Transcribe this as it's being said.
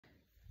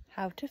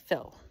how to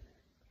fill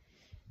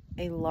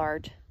a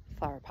large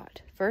flower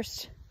pot.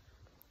 First,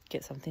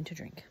 get something to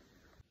drink.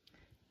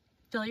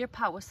 Fill your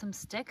pot with some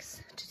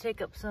sticks to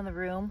take up some of the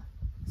room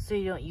so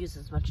you don't use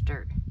as much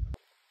dirt.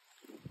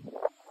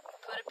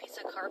 Put a piece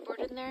of cardboard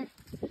in there.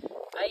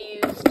 I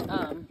used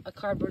a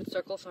cardboard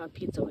circle from a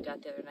pizza we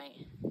got the other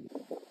night.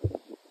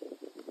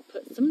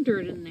 Put some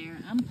dirt in there.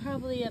 I'm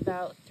probably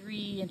about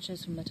 3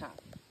 inches from the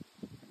top.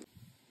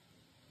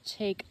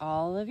 Take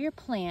all of your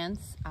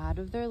plants out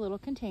of their little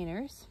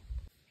containers.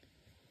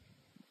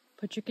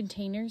 Put your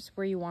containers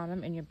where you want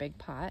them in your big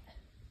pot.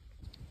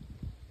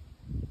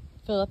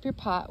 Fill up your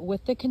pot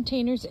with the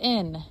containers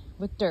in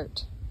with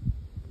dirt.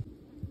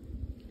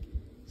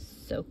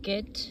 Soak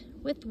it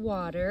with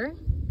water.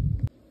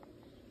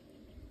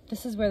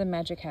 This is where the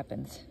magic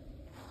happens.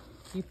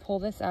 You pull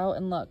this out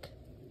and look.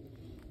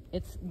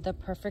 It's the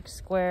perfect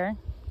square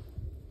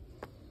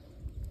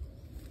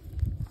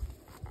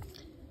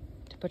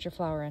to put your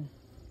flower in.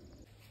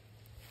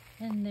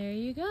 And there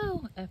you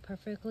go, a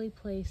perfectly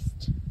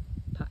placed